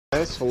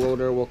guys, hello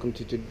there, welcome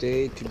to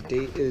today.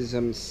 Today is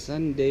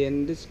Sunday,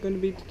 and this is gonna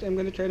be I'm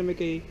gonna try to make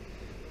a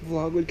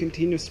vlog with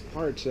continuous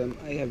parts.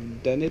 I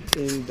have done it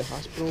in the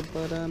hospital,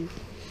 but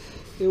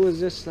it was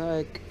just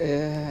like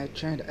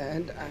trying to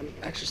end. I'm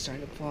actually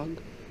starting to vlog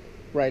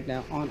right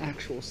now on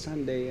actual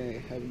Sunday. I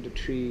have the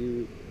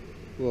three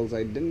vlogs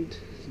I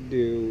didn't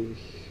do.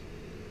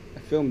 I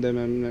filmed them,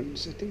 and I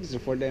think it's the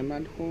fourth day I'm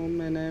at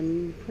home, and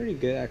I'm pretty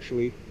good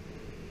actually.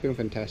 Feeling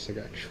fantastic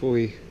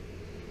actually.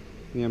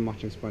 Yeah, I'm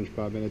watching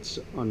SpongeBob and it's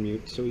on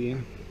mute, so yeah.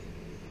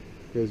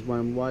 Because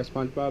why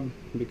SpongeBob?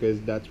 Because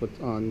that's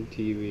what's on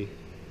TV.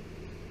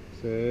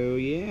 So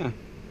yeah.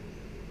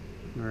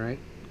 Alright.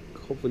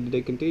 Hopefully the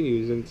day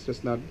continues and it's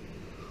just not,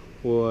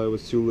 well, I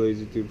was too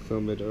lazy to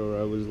film it or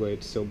I was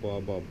late, so blah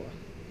blah blah.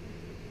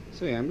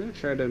 So yeah, I'm gonna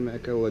try to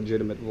make a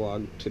legitimate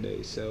vlog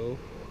today, so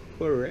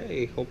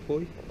hooray,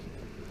 hopefully.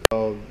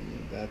 So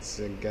that's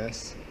a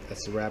guess.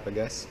 That's a wrap, I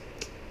guess.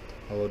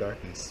 Hello,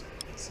 darkness.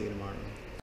 See you tomorrow.